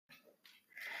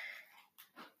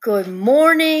Good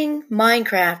morning,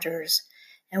 Minecrafters,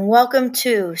 and welcome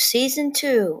to Season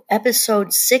 2,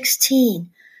 Episode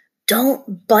 16,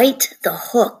 Don't Bite the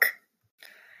Hook.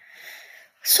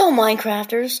 So,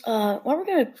 Minecrafters, what we're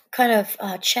going to kind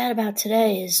of chat about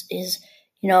today is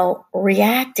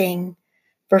reacting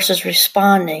versus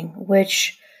responding,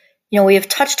 which, we have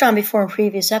touched on before in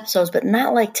previous episodes, but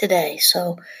not like today.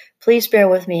 So, please bear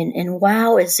with me, and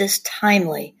wow, is this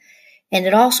timely. And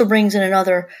it also brings in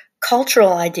another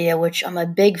cultural idea, which I'm a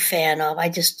big fan of.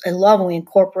 I love when we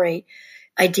incorporate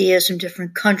ideas from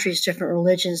different countries, different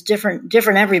religions, different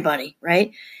everybody,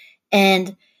 right?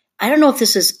 And I don't know if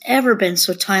this has ever been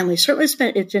so timely. Certainly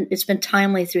it's been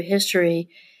timely through history.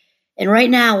 And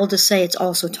right now we'll just say it's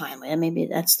also timely. And maybe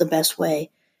that's the best way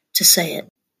to say it.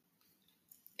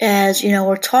 As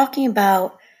we're talking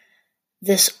about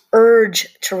this urge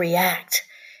to react,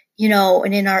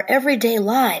 and in our everyday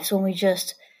lives, when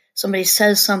somebody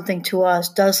says something to us,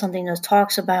 does something to us,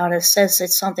 talks about us, says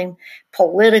it's something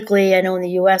politically. I know in the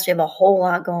U.S. we have a whole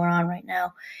lot going on right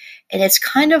now. And it's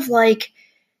kind of like,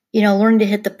 learning to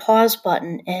hit the pause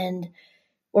button. And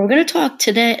what we're going to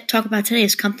talk about today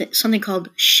is something called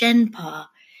Shenpa.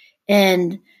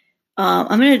 And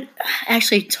I'm going to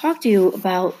actually talk to you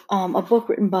about a book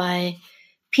written by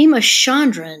Pema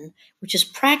Chödrön, which is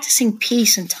Practicing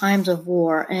Peace in Times of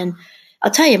War. And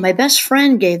I'll tell you, my best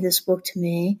friend gave this book to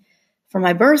me for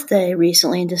my birthday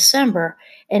recently in December.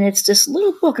 And it's this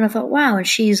little book, and I thought, wow, and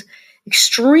she's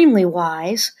extremely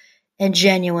wise and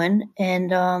genuine.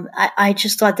 And I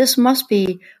just thought this must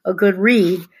be a good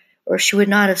read, or she would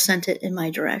not have sent it in my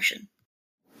direction.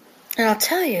 And I'll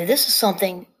tell you, this is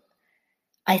something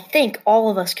I think all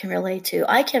of us can relate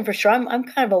to. I can for sure. I'm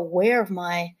kind of aware of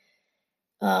my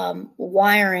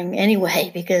wiring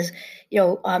anyway, because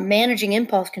managing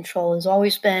impulse control has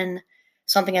always been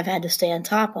something I've had to stay on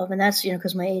top of, and that's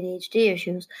because my ADHD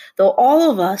issues. Though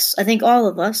I think all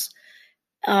of us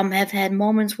have had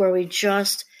moments where we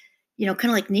just kind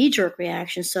of like knee-jerk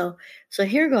reactions. So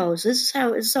here goes. This is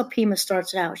how Pema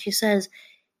starts it out. She says,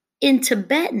 in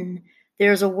Tibetan,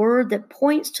 there's a word that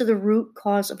points to the root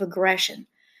cause of aggression,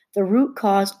 the root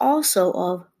cause also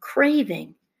of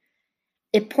craving.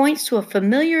 It points to a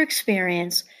familiar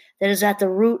experience that is at the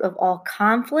root of all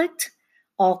conflict,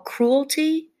 all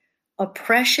cruelty,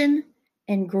 oppression,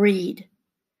 and greed.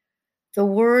 The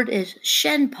word is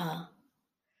Shenpa.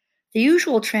 The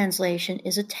usual translation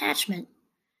is attachment,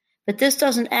 but this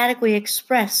doesn't adequately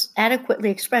express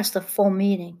the full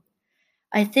meaning.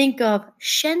 I think of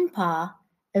Shenpa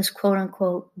as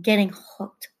quote-unquote getting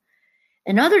hooked.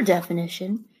 Another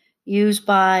definition used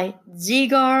by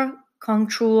Dzigar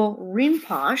Kongtrul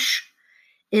Rinpoche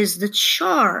is the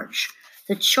charge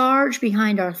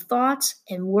behind our thoughts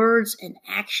and words and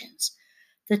actions,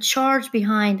 the charge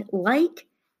behind like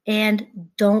and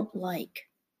don't like.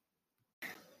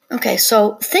 Okay,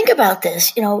 so think about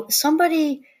this.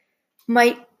 Somebody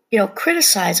might,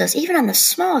 criticize us even on the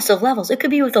smallest of levels. It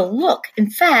could be with a look. In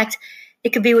fact,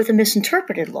 it could be with a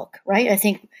misinterpreted look, right? I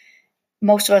think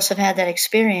most of us have had that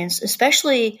experience,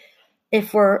 especially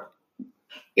if we're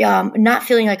not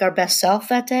feeling like our best self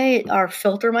that day. Our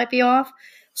filter might be off.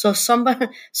 So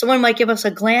someone might give us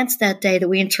a glance that day that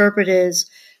we interpret as,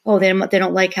 oh, they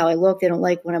don't like how I look. They don't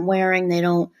like what I'm wearing. They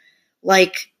don't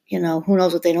like, who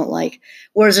knows what they don't like.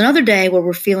 Whereas another day where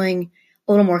we're feeling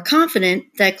a little more confident,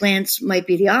 that glance might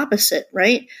be the opposite,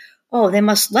 right? Oh, they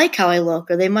must like how I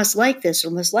look, or they must like this, or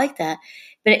must like that.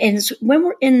 But it's when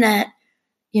we're in that,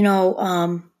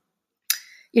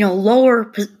 lower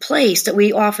place that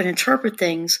we often interpret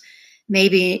things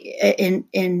maybe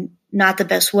in not the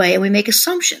best way, and we make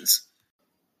assumptions.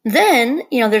 Then,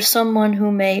 there's someone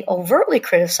who may overtly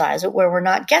criticize it where we're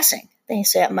not guessing. They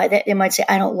might say,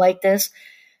 I don't like this.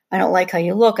 I don't like how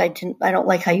you look. I don't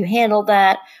like how you handled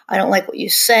that. I don't like what you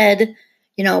said,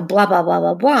 blah, blah, blah,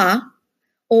 blah, blah.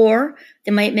 Or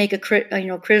they might make a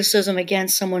criticism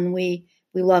against someone we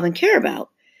love and care about,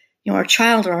 our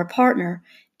child or our partner.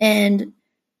 And,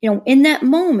 in that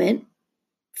moment,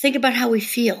 think about how we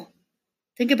feel.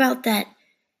 Think about that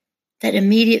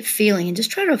immediate feeling and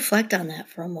just try to reflect on that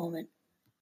for a moment.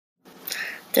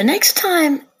 The next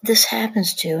time this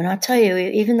happens to you, and I'll tell you,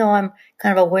 even though I'm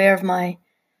kind of aware of my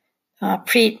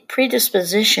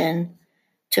predisposition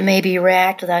to maybe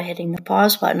react without hitting the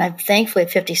pause button, I've thankfully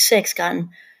at 56 gotten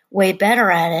way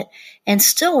better at it. And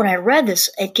still, when I read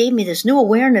this, it gave me this new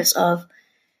awareness of,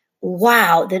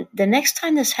 wow, the next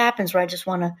time this happens where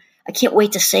I can't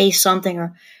wait to say something,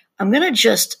 or I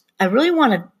really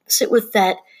want to sit with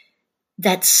that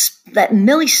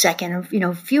millisecond,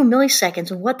 or, few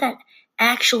milliseconds of what that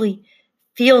actually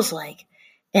feels like.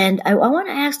 And I want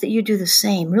to ask that you do the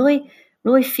same. Really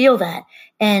Really feel that.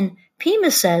 And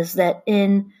Pima says that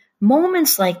in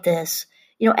moments like this,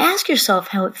 ask yourself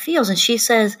how it feels. And she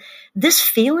says, this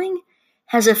feeling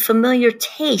has a familiar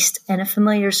taste and a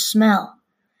familiar smell.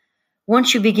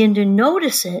 Once you begin to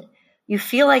notice it, you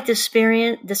feel like this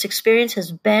experience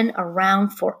has been around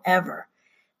forever.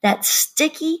 That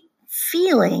sticky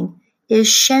feeling is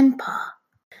Shenpa.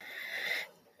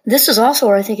 This is also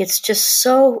where I think it's just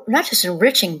so, not just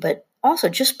enriching, but also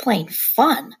just plain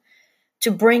fun to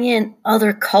bring in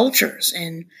other cultures.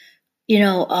 And,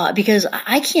 because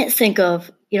I can't think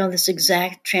of, this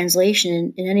exact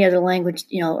translation in any other language,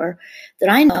 or that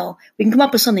I know. We can come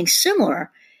up with something similar,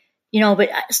 but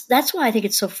that's why I think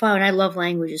it's so fun. I love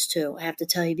languages too, I have to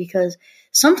tell you, because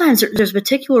sometimes there's a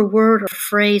particular word or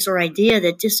phrase or idea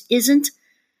that just isn't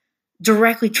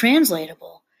directly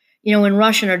translatable, in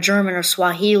Russian or German or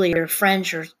Swahili or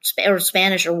French or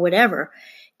Spanish or whatever.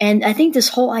 And I think this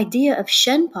whole idea of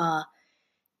Shenpa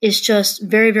is just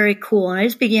very, very cool. And I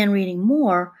just began reading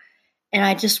more, and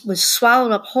I just was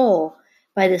swallowed up whole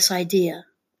by this idea.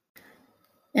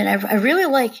 And I really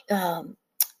like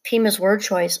Pima's word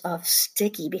choice of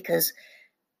sticky, because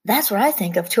that's what I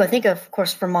think of too. I think of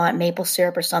course, Vermont maple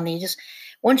syrup or something.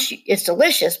 It's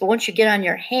delicious, but once you get on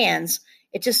your hands,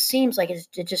 it just seems like it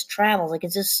just travels, like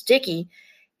it's just sticky,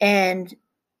 and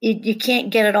you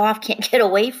can't get it off, can't get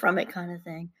away from it, kind of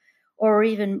thing, or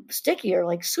even stickier,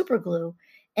 like super glue.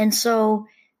 And so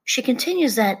she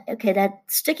continues that, okay, that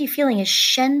sticky feeling is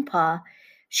Shenpa,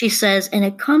 she says, and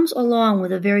it comes along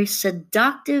with a very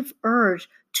seductive urge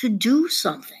to do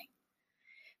something.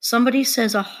 Somebody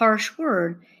says a harsh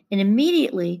word, and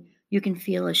immediately you can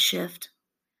feel a shift.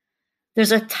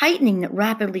 There's a tightening that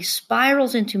rapidly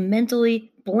spirals into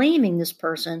mentally blaming this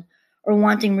person or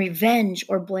wanting revenge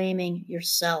or blaming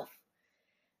yourself.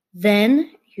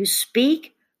 Then you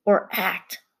speak or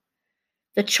act.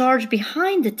 The charge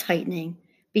behind the tightening,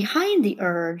 behind the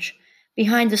urge,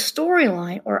 behind the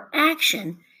storyline or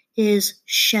action is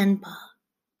Shenpa.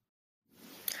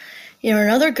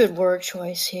 Another good word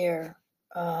choice here,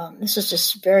 this is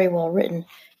just very well written,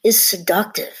 is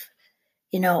seductive.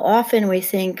 Often we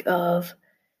think of,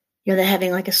 that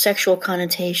having like a sexual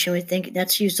connotation. We think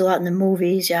that's used a lot in the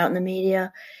movies, out in the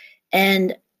media.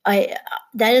 And that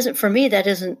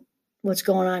isn't what's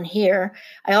going on here.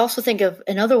 I also think of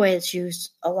another way it's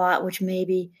used a lot, which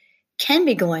maybe can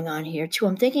be going on here too.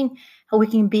 I'm thinking how we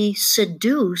can be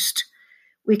seduced.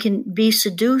 We can be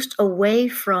seduced away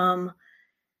from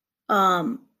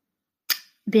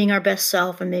being our best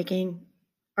self and making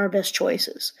our best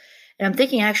choices. And I'm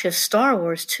thinking actually of Star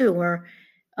Wars too, where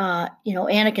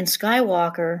Anakin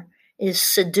Skywalker is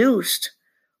seduced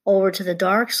over to the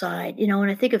dark side.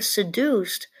 And I think of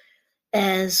seduced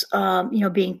as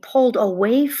being pulled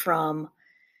away from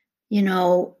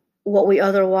what we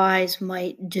otherwise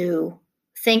might do,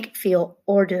 think, feel,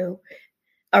 or do.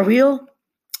 A real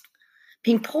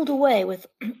being pulled away with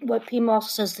what Pima also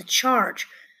says, the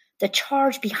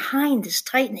charge behind this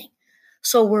tightening.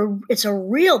 So it's a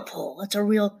real pull. It's a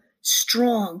real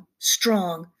strong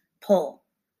pull.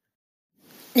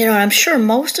 I'm sure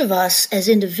most of us as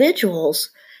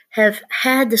individuals have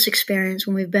had this experience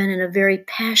when we've been in a very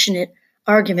passionate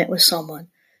argument with someone,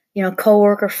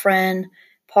 coworker, friend,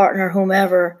 partner,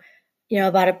 whomever,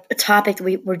 about a topic that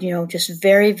we were, just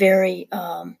very, very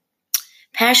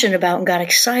passionate about and got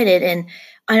excited. And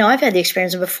I know I've had the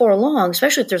experience before long,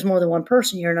 especially if there's more than one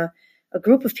person, you're in a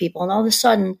group of people, and all of a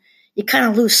sudden you kind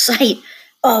of lose sight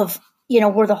of,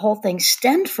 where the whole thing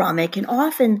stemmed from. It can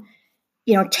often,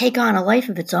 take on a life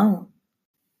of its own.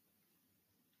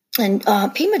 And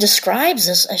Pima describes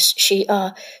this as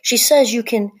she says you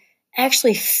can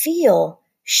actually feel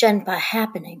Shenpa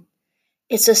happening.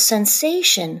 It's a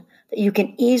sensation that you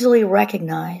can easily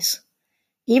recognize.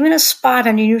 Even a spot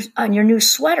on your new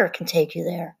sweater can take you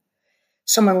there.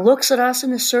 Someone looks at us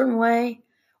in a certain way,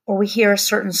 or we hear a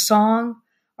certain song,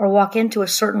 or walk into a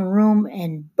certain room,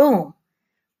 and boom,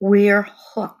 we're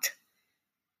hooked.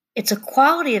 It's a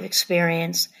quality of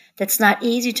experience that's not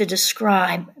easy to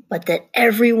describe, but that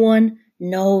everyone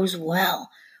knows well.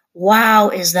 Wow,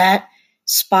 is that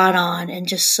spot on and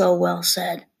just so well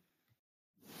said.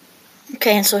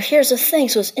 Okay, and so here's the thing.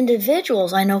 So as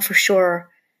individuals, I know for sure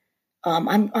I'm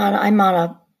on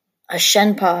a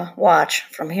Shenpa watch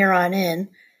from here on in.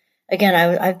 Again,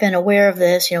 I've been aware of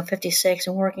this, 56,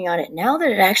 and working on it. Now that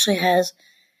it actually has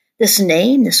this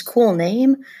name, this cool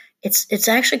name, it's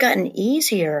actually gotten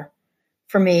easier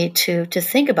for me to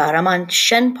think about. I'm on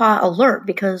Shenpa alert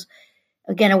because,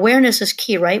 again, awareness is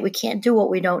key, right? We can't do what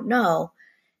we don't know.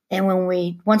 And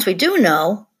once we do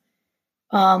know,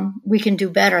 we can do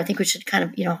better. I think we should kind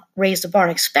of, raise the bar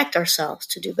and expect ourselves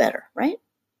to do better, right?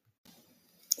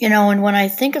 And when I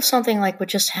think of something like what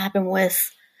just happened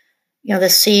with, the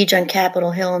siege on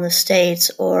Capitol Hill in the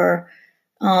States, or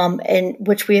and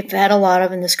which we've had a lot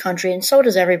of in this country, and so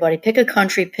does everybody. Pick a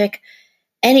country, pick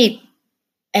any,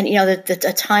 and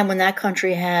a time when that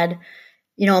country had,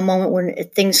 a moment when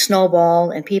things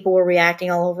snowballed and people were reacting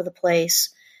all over the place,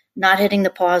 not hitting the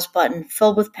pause button,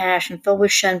 filled with passion, filled with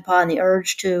shenpa and the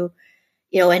urge to,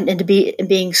 and to be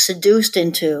being seduced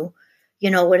into,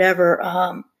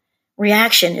 whatever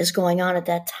reaction is going on at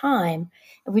that time.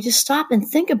 And we just stop and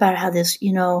think about how this,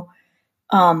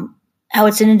 how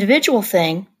it's an individual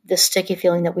thing, this sticky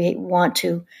feeling that we want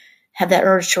to have that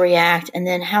urge to react, and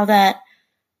then how that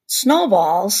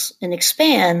snowballs and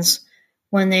expands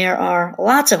when there are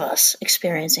lots of us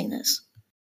experiencing this.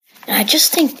 And I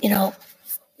just think,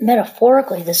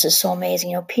 metaphorically, this is so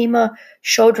amazing. Pema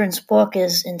Chodron's book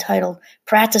is entitled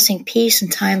Practicing Peace in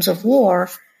Times of War.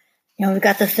 We've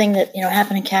got the thing that,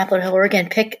 happened in Capitol Hill, or again,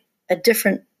 pick a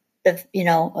different,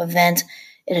 event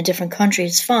in a different country.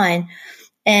 It's fine.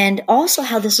 And also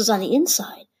how this is on the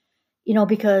inside,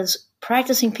 because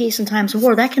practicing peace in times of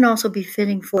war, that can also be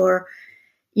fitting for,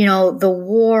 the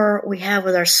war we have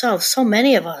with ourselves. So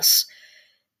many of us,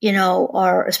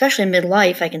 are, especially in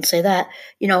midlife, I can say that,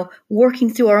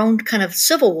 working through our own kind of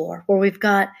civil war where we've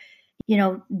got,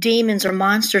 demons or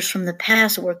monsters from the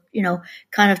past that we're,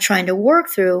 kind of trying to work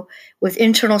through with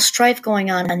internal strife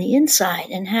going on the inside,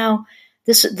 and how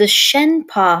the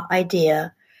Shenpa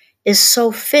idea is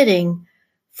so fitting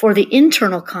for the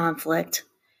internal conflict,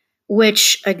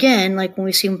 which, again, like when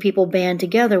we see when people band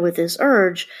together with this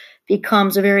urge,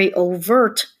 becomes a very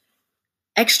overt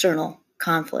external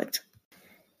conflict.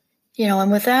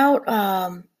 And without,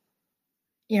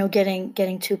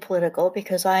 getting too political,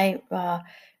 because I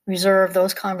reserve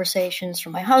those conversations for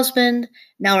my husband,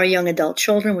 now our young adult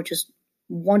children, which is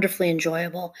wonderfully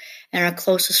enjoyable, and our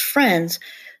closest friends,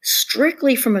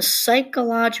 strictly from a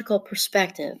psychological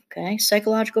perspective, okay?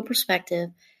 Psychological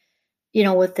perspective,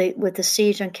 with the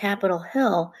siege on Capitol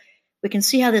Hill, we can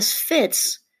see how this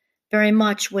fits very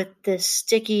much with this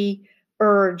sticky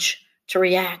urge to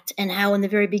react, and how in the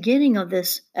very beginning of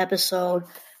this episode,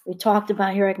 we talked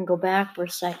about, here I can go back for a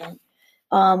second,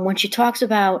 when she talks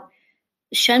about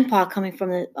Shenpa coming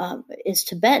from is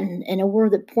Tibetan, and a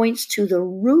word that points to the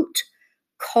root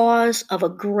cause of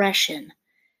aggression.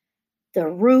 The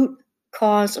root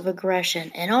cause of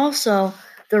aggression, and also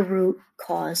the root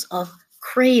cause of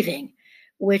craving,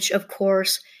 which of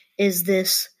course is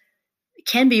this,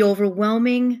 can be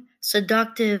overwhelming,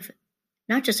 seductive,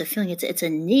 not just a feeling, it's a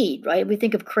need, right? We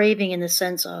think of craving in the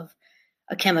sense of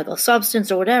a chemical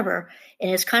substance or whatever,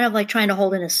 and it's kind of like trying to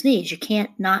hold in a sneeze. You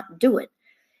can't not do it.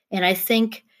 And I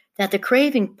think that the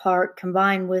craving part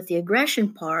combined with the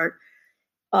aggression part,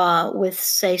 with,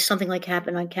 say, something like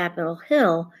happened on Capitol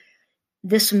Hill,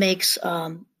 this makes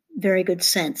very good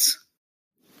sense.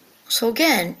 So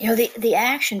again, the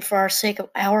action for our sake of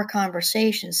our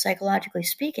conversation, psychologically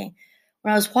speaking,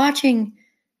 when I was watching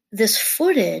this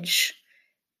footage,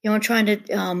 trying to,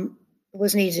 it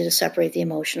wasn't easy to separate the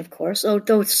emotion, of course,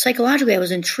 though psychologically I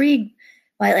was intrigued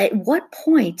by at what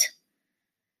point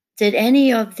did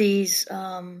any of these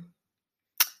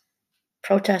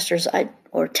protesters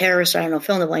or terrorists, I don't know,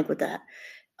 fill in the blank with that,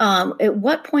 at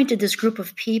what point did this group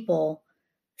of people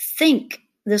think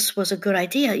this was a good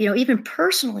idea, even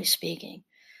personally speaking,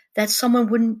 that someone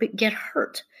wouldn't get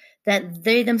hurt, that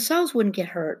they themselves wouldn't get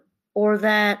hurt, or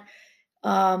that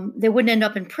they wouldn't end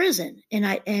up in prison.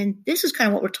 And this is kind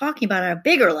of what we're talking about on a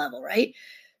bigger level, right?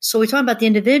 So we talk about the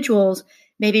individuals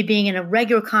maybe being in a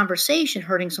regular conversation,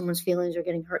 hurting someone's feelings or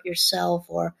getting hurt yourself,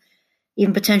 or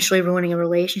even potentially ruining a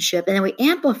relationship. And then we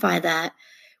amplify that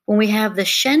when we have the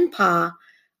Shenpa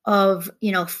of,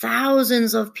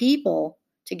 thousands of people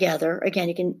together. Again,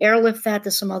 you can airlift that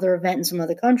to some other event in some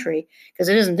other country because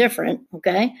it isn't different,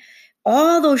 okay?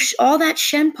 All that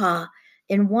Shenpa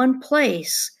in one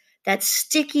place, that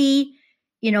sticky,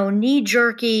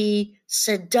 knee-jerky,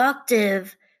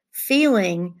 seductive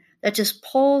feeling that just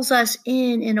pulls us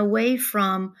in and away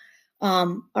from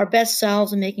our best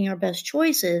selves and making our best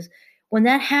choices. When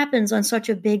that happens on such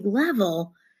a big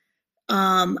level,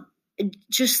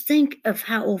 just think of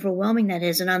how overwhelming that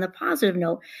is. And on the positive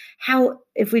note, how,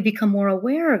 if we become more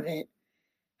aware of it,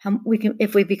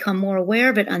 if we become more aware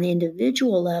of it on the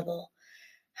individual level,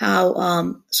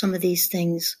 how some of these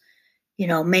things,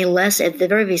 may at the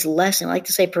very least lessen, I like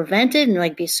to say prevented, and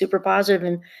like be super positive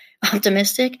and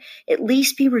optimistic, at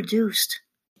least be reduced.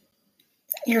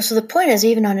 So the point is,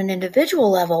 even on an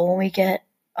individual level, when we get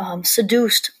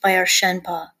seduced by our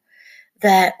Shenpa,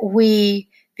 that we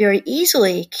very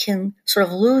easily can sort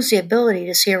of lose the ability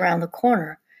to see around the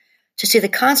corner, to see the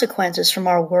consequences from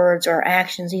our words or our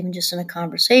actions, even just in a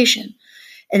conversation.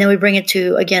 And then we bring it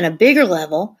to, again, a bigger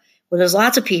level where there's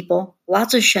lots of people,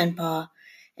 lots of Shenpa,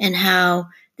 and how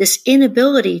this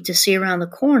inability to see around the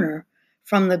corner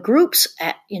from the group's,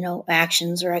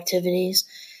 actions or activities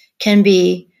can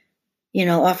be,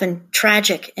 often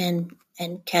tragic and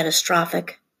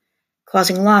catastrophic,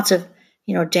 causing lots of,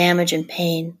 damage and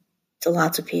pain to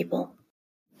lots of people.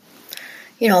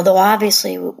 Though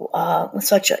obviously with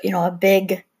such a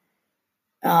big,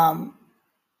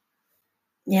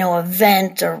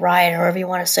 event or riot, or whatever you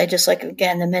want to say, just like,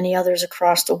 again, the many others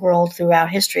across the world throughout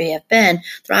history have been,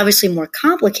 they're obviously more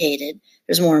complicated.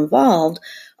 There's more involved.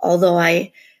 Although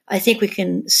I think we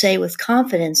can say with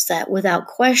confidence that without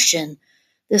question,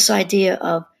 this idea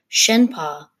of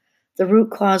Shenpa, the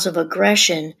root cause of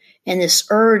aggression, and this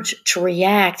urge to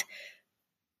react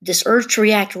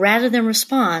rather than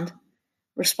respond.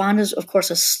 Respond is, of course,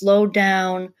 a slowed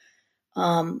down,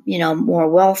 more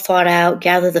well thought out,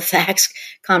 gather the facts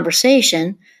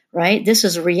conversation, right? This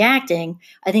is reacting.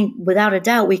 I think without a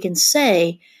doubt, we can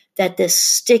say that this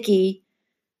sticky,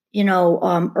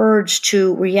 urge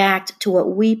to react to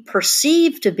what we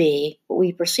perceive to be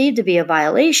a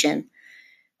violation,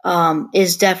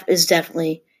 is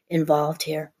definitely involved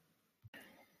here.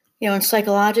 And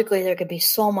psychologically, there could be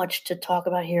so much to talk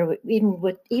about here, even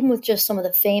with just some of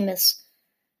the famous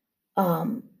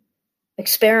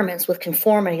experiments with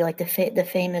conformity, like the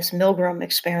famous Milgram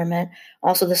experiment,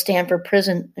 also the Stanford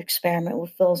Prison experiment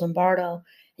with Phil Zimbardo.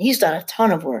 He's done a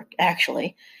ton of work,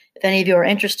 actually. If any of you are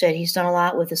interested, he's done a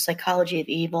lot with the psychology of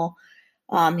evil.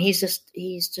 He's just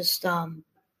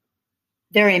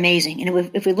very amazing.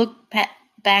 And if we look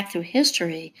back through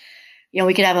history,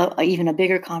 we could have even a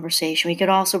bigger conversation. We could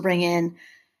also bring in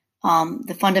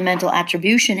the fundamental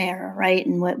attribution error, right?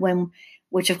 And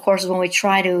which of course is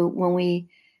when we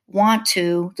want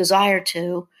to, desire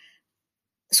to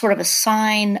sort of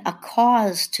assign a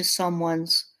cause to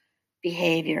someone's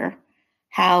behavior.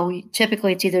 How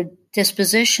typically it's either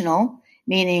dispositional,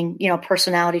 meaning,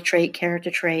 personality trait, character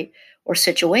trait, or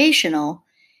situational.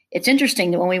 It's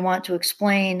interesting that when we want to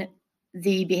explain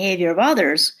the behavior of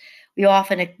others, we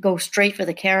often go straight for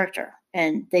the character.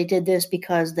 And they did this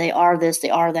because they are this, they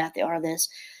are that, they are this.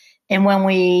 And when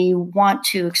we want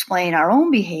to explain our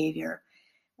own behavior,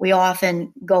 we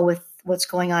often go with what's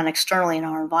going on externally in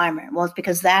our environment. Well, it's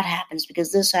because that happens,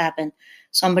 because this happened.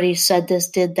 Somebody said this,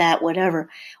 did that, whatever.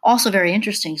 Also very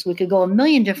interesting. So we could go a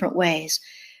million different ways.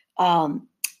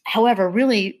 However,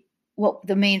 really what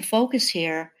the main focus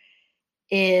here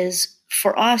is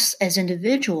for us as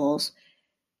individuals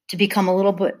to become a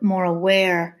little bit more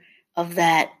aware of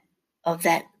that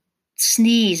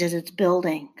sneeze as it's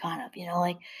building, kind of,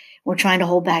 like we're trying to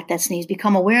hold back that sneeze.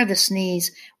 Become aware of the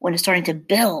sneeze when it's starting to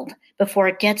build before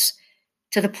it gets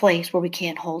to the place where we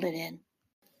can't hold it in.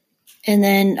 And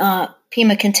then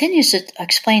Pema continues to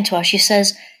explain to us. She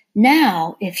says,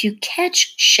 now, if you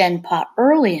catch Shenpa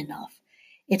early enough,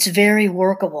 it's very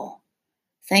workable.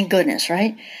 Thank goodness,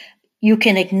 right? You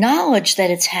can acknowledge that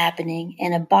it's happening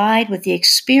and abide with the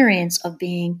experience of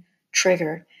being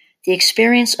triggered, the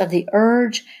experience of the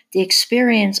urge, the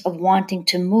experience of wanting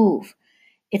to move.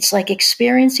 It's like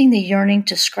experiencing the yearning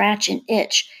to scratch an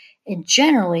itch, and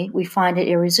generally we find it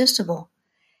irresistible.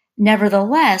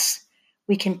 Nevertheless,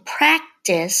 we can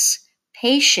practice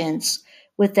patience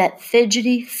with that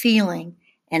fidgety feeling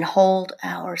and hold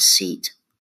our seat.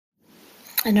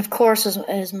 And of course,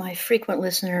 as my frequent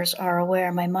listeners are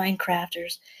aware, my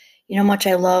Mindcrafters, much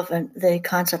I love the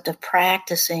concept of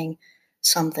practicing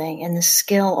something and the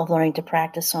skill of learning to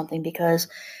practice something, because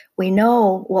we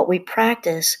know what we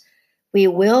practice, we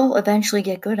will eventually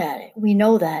get good at it. We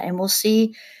know that, and we'll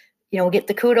see, we'll get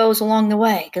the kudos along the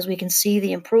way because we can see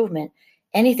the improvement.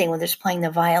 Anything, whether it's playing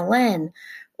the violin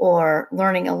or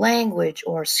learning a language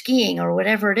or skiing or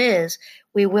whatever it is,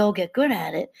 we will get good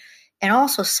at it. And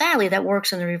also, sadly, that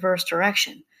works in the reverse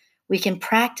direction. We can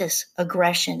practice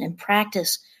aggression and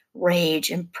practice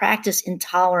rage and practice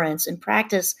intolerance and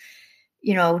practice,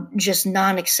 just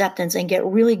non-acceptance, and get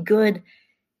really good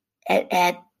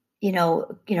at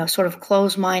sort of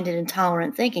closed-minded,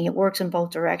 intolerant thinking. It works in both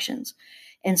directions.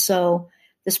 And so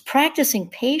this practicing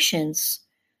patience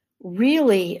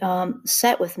really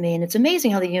set with me. And it's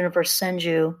amazing how the universe sends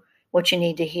you what you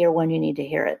need to hear when you need to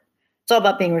hear it. It's all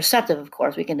about being receptive, of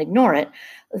course. We can ignore it,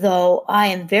 though I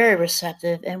am very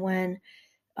receptive. And when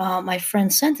my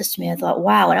friend sent this to me, I thought,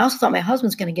 wow. And I also thought my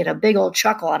husband's going to get a big old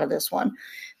chuckle out of this one,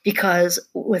 because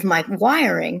with my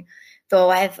wiring, though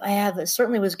I have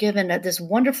certainly was given this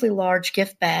wonderfully large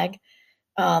gift bag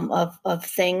of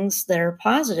things that are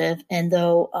positive. And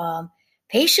though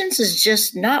patience is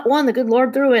just not one the good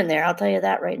Lord threw in there, I'll tell you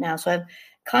that right now. So I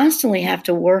constantly have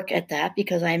to work at that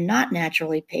because I am not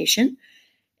naturally patient.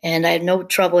 And I have no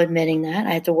trouble admitting that.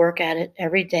 I have to work at it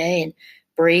every day and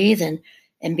breathe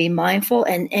and be mindful.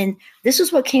 And this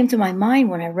is what came to my mind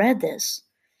when I read this,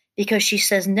 because she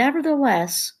says,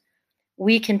 nevertheless,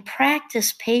 we can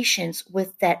practice patience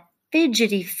with that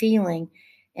fidgety feeling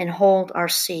and hold our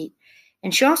seat.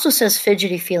 And she also says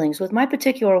fidgety feelings. With my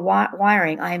particular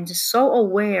wiring, I am just so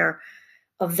aware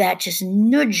of that just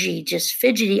nudgy, just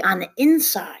fidgety on the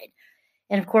inside.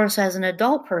 And of course, as an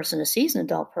adult person, a seasoned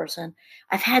adult person,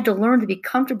 I've had to learn to be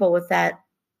comfortable with that.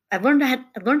 I've learned to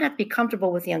have to be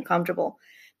comfortable with the uncomfortable,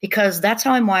 because that's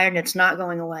how I'm wired and it's not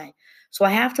going away. So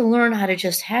I have to learn how to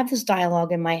just have this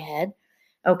dialogue in my head.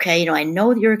 Okay, I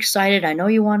know that you're excited. I know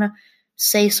you want to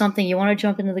say something. You want to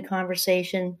jump into the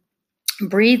conversation.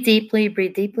 Breathe deeply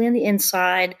on the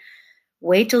inside.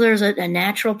 Wait till there's a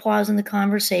natural pause in the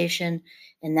conversation.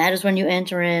 And that is when you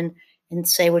enter in and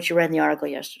say what you read in the article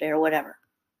yesterday or whatever.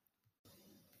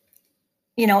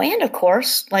 And of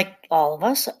course, like all of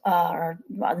us, or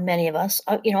many of us,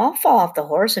 I'll fall off the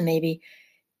horse and maybe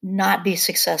not be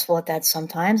successful at that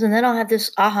sometimes. And then I'll have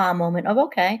this aha moment of,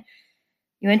 okay,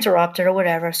 you interrupted or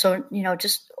whatever. So,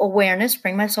 just awareness,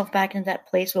 bring myself back into that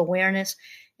place of awareness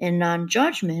and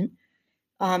non-judgment,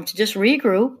 to just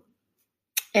regroup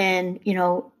and,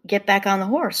 get back on the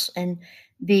horse and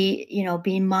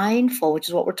be mindful, which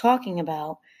is what we're talking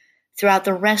about, throughout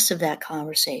the rest of that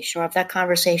conversation, or if that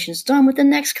conversation is done, with the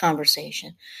next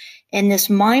conversation. And this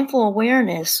mindful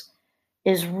awareness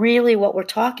is really what we're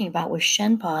talking about with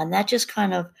Shenpa. And that just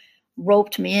kind of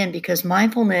roped me in, because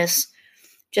mindfulness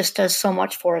just does so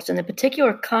much for us. In the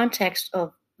particular context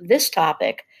of this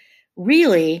topic,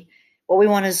 really what we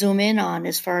want to zoom in on,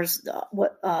 as far as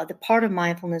the part of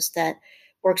mindfulness that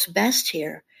works best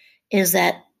here, is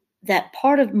that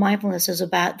part of mindfulness that's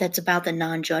about the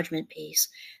non-judgment piece.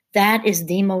 That is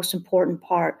the most important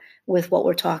part with what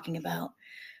we're talking about.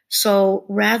 So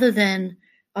rather than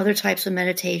other types of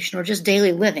meditation or just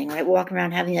daily living, right, walking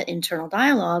around having that internal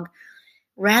dialogue,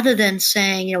 rather than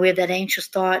saying, we have that anxious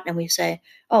thought and we say,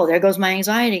 oh, there goes my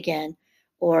anxiety again,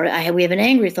 or we have an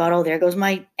angry thought, oh, there goes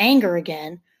my anger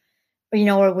again,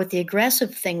 or with the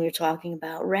aggressive thing we were talking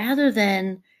about, rather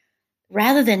than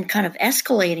kind of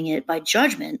escalating it by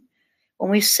judgment, when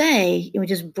we say, we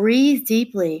just breathe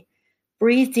deeply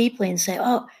and say,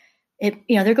 oh,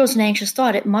 there goes an anxious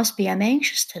thought. It must be I'm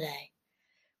anxious today.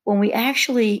 When we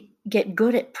actually get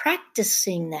good at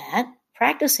practicing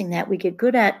that, we get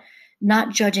good at not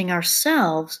judging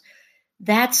ourselves.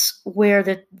 That's where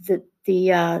the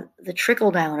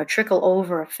trickle down or trickle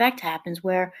over effect happens,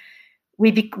 where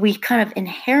we kind of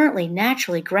inherently,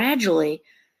 naturally, gradually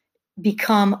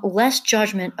become less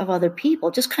judgment of other people.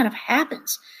 It just kind of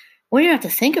happens. We don't have to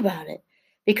think about it,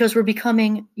 because we're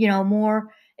becoming,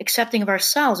 more accepting of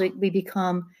ourselves. We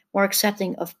become more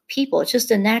accepting of people. It's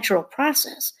just a natural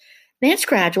process. And it's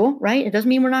gradual, right? It doesn't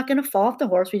mean we're not going to fall off the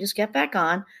horse. We just get back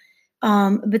on.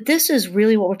 But this is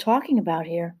really what we're talking about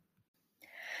here.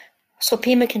 So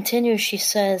Pema continues, she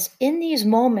says, in these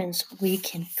moments, we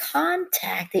can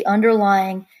contact the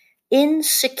underlying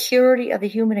insecurity of the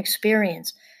human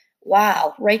experience.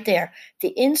 Wow, right there. The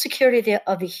insecurity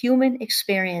of the human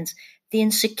experience, the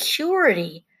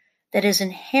insecurity that is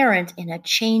inherent in a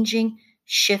changing,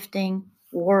 shifting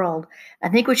world. I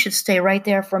think we should stay right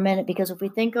there for a minute, because if we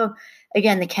think of,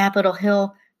 again, the Capitol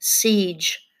Hill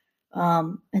siege,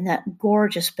 in that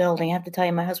gorgeous building, I have to tell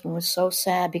you, my husband was so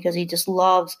sad, because he just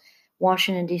loves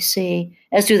Washington, D.C.,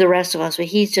 as do the rest of us. But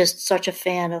he's just such a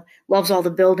fan of, loves all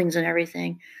the buildings and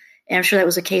everything. And I'm sure that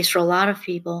was the case for a lot of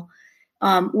people.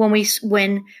 When we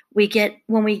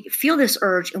feel this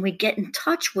urge and we get in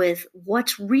touch with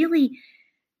what's really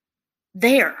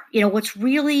there, what's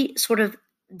really sort of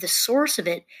the source of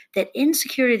it, that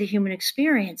insecurity of the human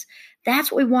experience,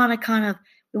 that's what we want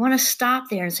to stop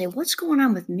there and say, what's going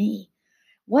on with me?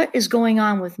 What is going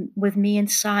on with me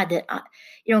inside, that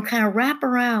kind of wrap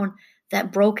around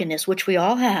that brokenness, which we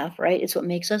all have, right? It's what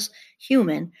makes us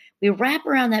human. We wrap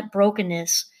around that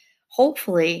brokenness,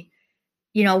 hopefully,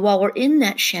 while we're in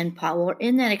that Shenpa, while we're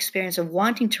in that experience of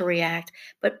wanting to react,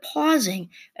 but pausing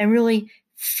and really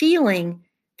feeling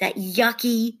that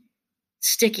yucky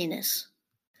stickiness.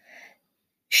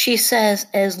 She says,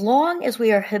 as long as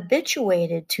we are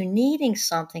habituated to needing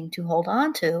something to hold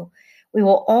on to, we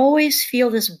will always feel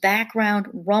this background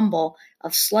rumble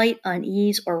of slight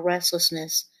unease or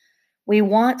restlessness. We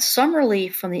want some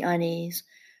relief from the unease,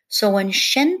 so when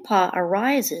Shenpa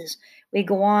arises, we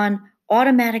go on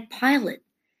automatic pilot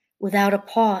without a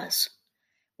pause.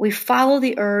 We follow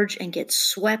the urge and get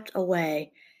swept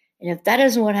away. And if that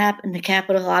isn't what happened to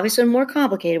Capitol Hill, obviously more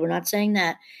complicated, we're not saying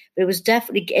that, but it was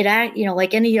definitely,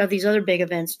 like any of these other big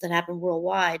events that happen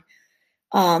worldwide,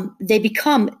 they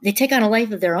take on a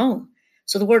life of their own.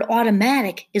 So the word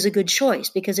automatic is a good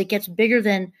choice because it gets bigger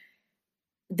than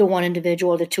the one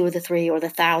individual or the two or the three or the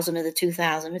 1,000 or the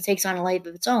 2,000. It takes on a life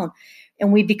of its own.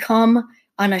 And we become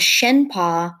on a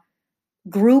Shenpa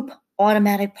group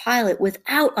automatic pilot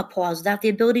without a pause, without the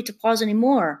ability to pause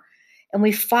anymore. And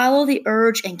we follow the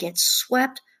urge and get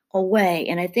swept away.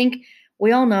 And I think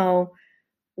we all know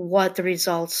what the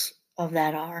results of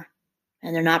that are.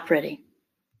 And they're not pretty.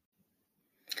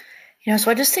 So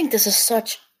I just think this is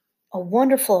such a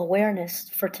wonderful awareness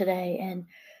for today, and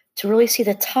to really see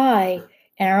the tie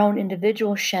in our own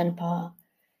individual Shenpa,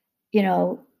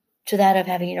 to that of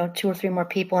having, 2 or 3 more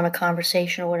people in a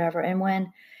conversation or whatever. And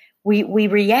when we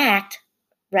react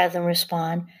rather than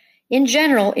respond, in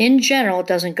general, it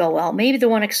doesn't go well. Maybe the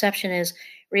one exception is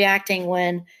reacting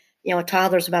when, a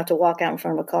toddler's about to walk out in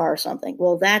front of a car or something.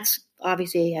 Well, that's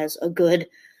obviously has a good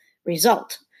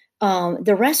result.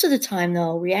 The rest of the time,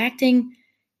 though, reacting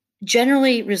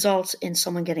generally results in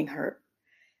someone getting hurt.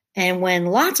 And when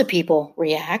lots of people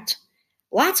react,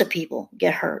 lots of people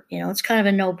get hurt. It's kind of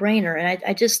a no-brainer. And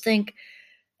I just think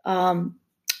the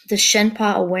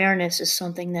Shenpa awareness is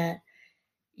something that,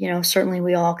 certainly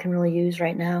we all can really use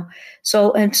right now.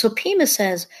 So Pema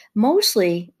says,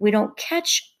 mostly we don't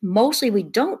catch Shenpa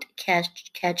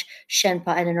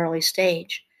at an early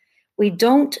stage. We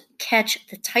don't catch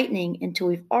the tightening until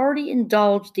we've already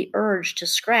indulged the urge to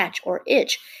scratch or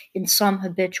itch in some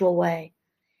habitual way.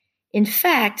 In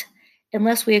fact,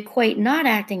 unless we equate not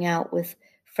acting out with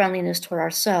friendliness toward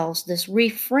ourselves, this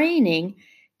refraining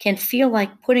can feel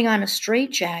like putting on a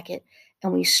straitjacket,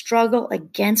 and we struggle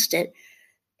against it.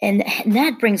 And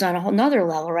that brings on a whole nother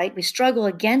level, right? We struggle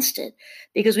against it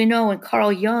because we know when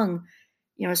Carl Jung,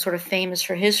 is sort of famous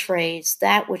for his phrase,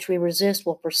 that which we resist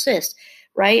will persist,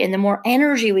 right? And the more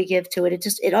energy we give to it,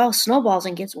 it all snowballs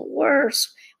and gets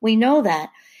worse. We know that.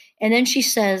 And then she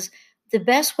says, the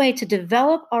best way to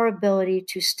develop our ability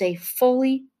to stay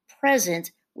fully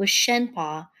present with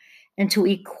Shenpa and to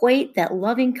equate that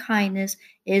loving kindness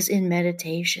is in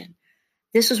meditation.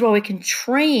 This is where we can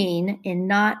train in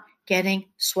not getting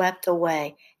swept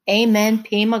away. Amen,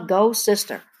 Pema. Go,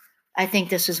 sister. I think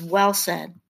this is well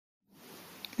said.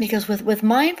 Because with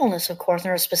mindfulness, of course,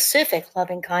 there are specific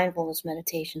loving kindness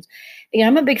meditations. Again,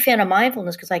 I'm a big fan of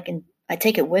mindfulness because I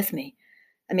take it with me.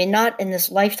 I mean, not in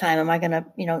this lifetime am I going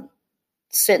to,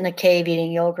 sit in a cave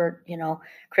eating yogurt,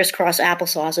 crisscross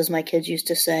applesauce, as my kids used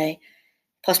to say.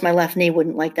 Plus my left knee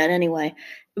wouldn't like that anyway.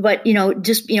 But,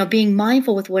 just, being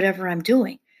mindful with whatever I'm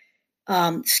doing.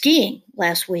 Skiing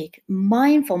last week,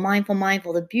 mindful,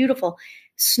 the beautiful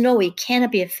snowy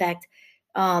canopy effect,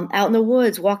 out in the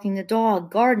woods, walking the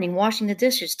dog, gardening, washing the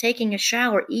dishes, taking a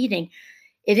shower, eating.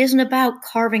 It isn't about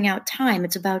carving out time.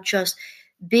 It's about just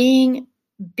being.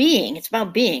 It's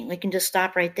about being. We can just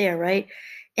stop right there, right?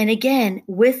 And again,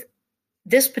 with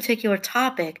this particular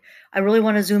topic, I really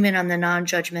want to zoom in on the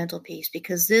non-judgmental piece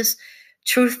because this,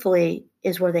 truthfully,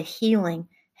 is where the healing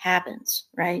happens,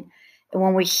 right? And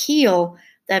when we heal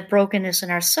that brokenness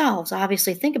in ourselves,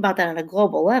 obviously think about that on a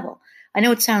global level. I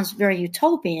know it sounds very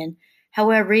utopian.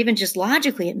 However, even just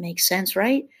logically, it makes sense,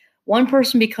 right? One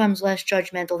person becomes less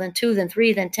judgmental, then 2, then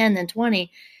 3, then 10, then 20.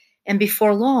 And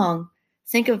before long,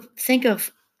 think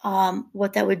of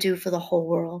what that would do for the whole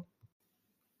world.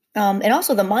 And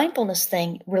also the mindfulness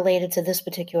thing related to this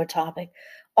particular topic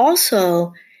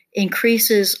also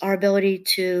increases our ability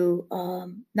to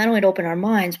not only to open our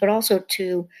minds, but also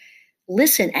to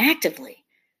listen actively.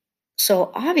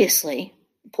 So obviously,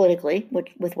 politically,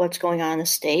 with what's going on in the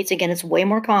States, again, it's way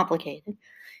more complicated.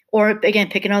 Or again,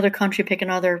 pick another country, pick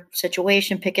another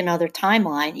situation, pick another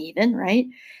timeline even, right?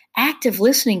 Active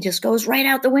listening just goes right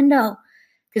out the window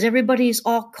because everybody's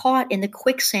all caught in the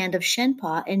quicksand of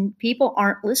Shenpa and people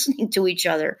aren't listening to each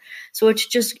other. So it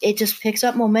just picks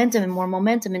up momentum and more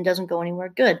momentum and doesn't go anywhere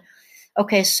good.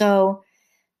 Okay, so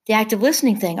the active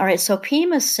listening thing. All right, so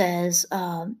Pema says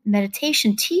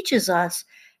meditation teaches us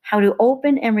how to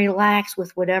open and relax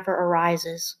with whatever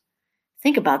arises.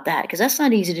 Think about that, because that's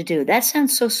not easy to do. That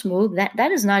sounds so smooth.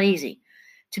 That is not easy.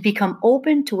 To become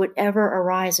open to whatever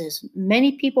arises.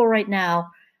 Many people right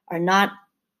now are not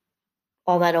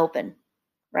all that open,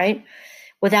 right?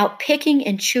 Without picking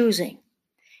and choosing.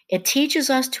 It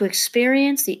teaches us to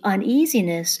experience the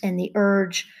uneasiness and the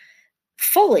urge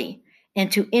fully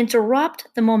and to interrupt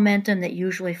the momentum that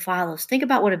usually follows. Think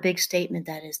about what a big statement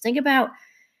that is. Think about,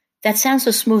 that sounds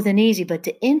so smooth and easy, but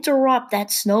to interrupt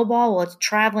that snowball while it's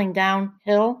traveling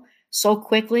downhill, so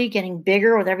quickly, getting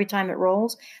bigger with every time it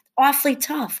rolls. Awfully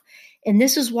tough. And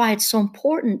this is why it's so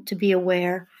important to be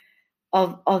aware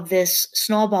of this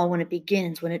snowball when it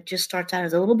begins, when it just starts out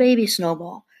as a little baby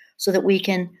snowball, so that we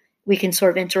can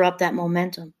sort of interrupt that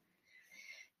momentum.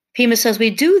 Pema says we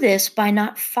do this by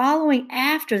not following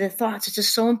after the thoughts. It's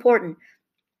just so important.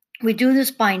 We do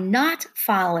this by not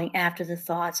following after the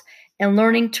thoughts and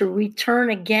learning to return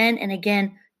again and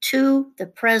again to the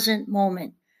present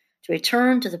moment, to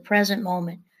return to the present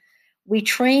moment. We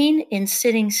train in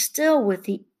sitting still with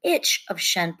the itch of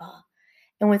Shenpa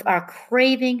and with our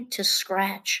craving to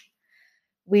scratch.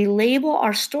 We label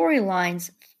our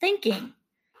storylines thinking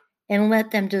and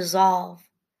let them dissolve.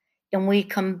 And we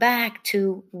come back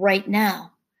to right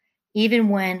now, even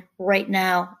when right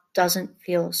now doesn't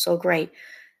feel so great.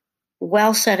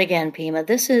 Well said again, Pema.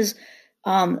 This is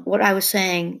what I was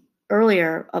saying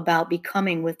earlier about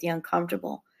becoming with the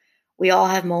uncomfortable. We all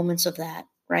have moments of that,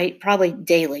 right? Probably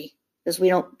daily, because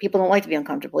people don't like to be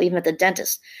uncomfortable, even at the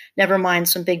dentist, never mind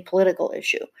some big political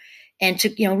issue. And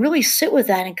to, really sit with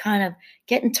that and kind of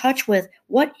get in touch with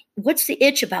what's the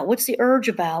itch about? What's the urge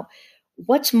about?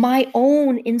 What's my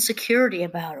own insecurity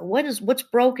about it? What's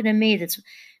broken in me that's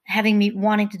having me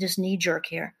wanting to just knee jerk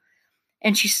here?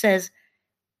 And she says,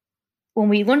 when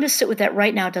we learn to sit with that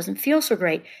right now, it doesn't feel so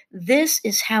great. This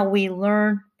is how we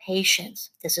learn patience.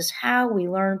 This is how we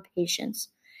learn patience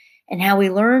and how we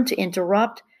learn to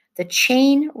interrupt the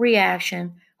chain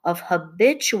reaction of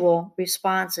habitual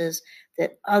responses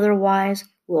that otherwise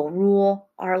will rule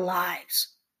our lives.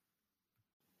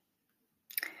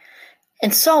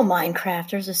 And so,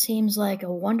 Mindcrafters, it seems like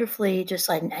a wonderfully, just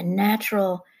like a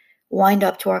natural wind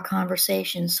up to our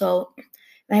conversation. So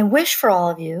my wish for all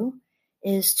of you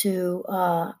is to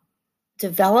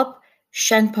develop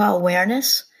Shenpa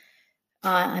awareness.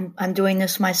 I'm doing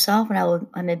this myself, and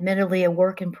I'm admittedly a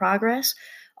work in progress.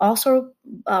 Also,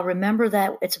 remember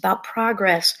that it's about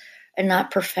progress and not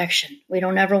perfection. We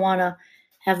don't ever want to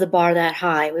have the bar that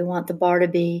high. We want the bar to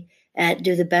be at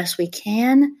do the best we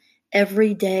can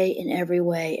every day in every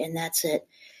way, and that's it.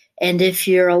 And if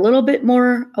you're a little bit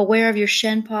more aware of your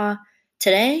Shenpa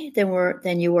today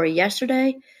than you were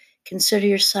yesterday, consider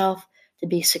yourself to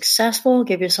be successful.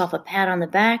 Give yourself a pat on the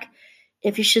back.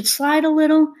 If you should slide a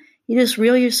little, you just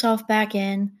reel yourself back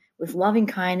in with loving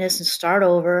kindness and start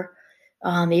over.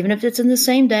 Even if it's in the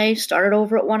same day, start it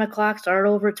over at 1 o'clock, start it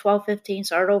over at 12:15,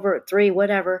 start it over at 3,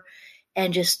 whatever,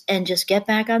 and just get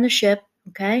back on the ship,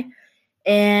 okay?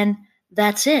 And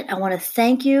that's it. I want to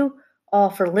thank you all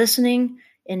for listening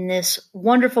in this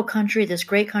wonderful country, this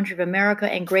great country of America,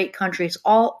 and great countries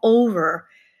all over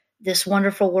this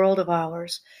wonderful world of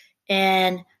ours.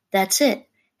 And that's it.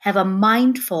 Have a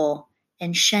mindful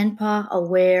and Shenpa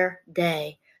aware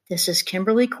day. This is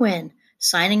Kimberly Quinn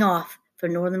signing off for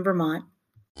Northern Vermont.